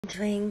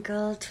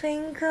Twinkle,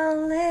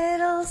 twinkle,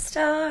 little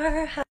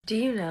star. Do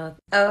you know?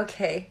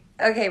 Okay,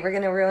 we're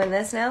gonna ruin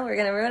this now? We're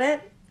gonna ruin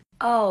it?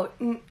 Oh,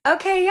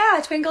 okay,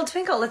 yeah, twinkle,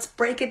 twinkle. Let's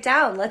break it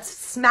down. Let's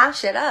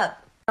smash it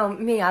up. Oh,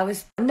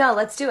 no,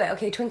 let's do it.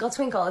 Okay, twinkle,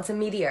 twinkle. It's a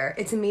meteor.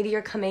 It's a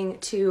meteor coming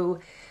to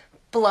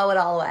blow it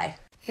all away.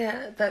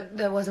 Yeah,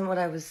 that wasn't what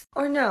I was.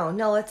 Or no,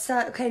 let's,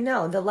 okay,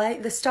 no,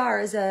 the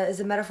star is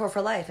a metaphor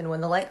for life, and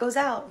when the light goes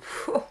out,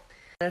 whew,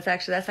 that's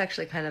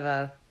actually kind of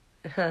a,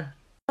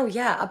 Oh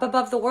yeah, up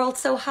above the world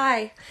so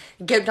high.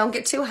 Don't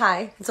get too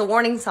high. It's a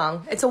warning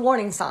song.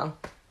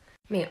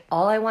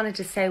 All I want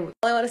to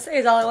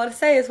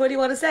say is what do you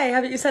want to say?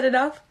 Haven't you said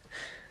enough?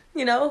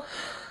 You know?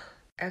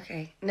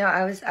 Okay. No,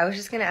 I was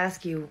just gonna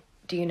ask you,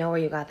 do you know where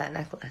you got that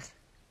necklace?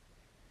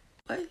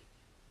 What?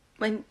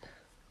 My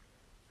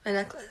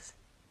necklace?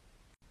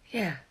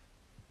 Yeah.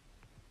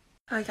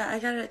 I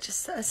got it at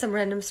just some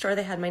random store.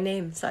 They had my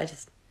name, so I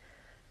just...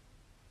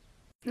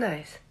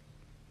 Nice.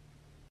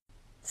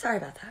 Sorry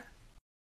about that.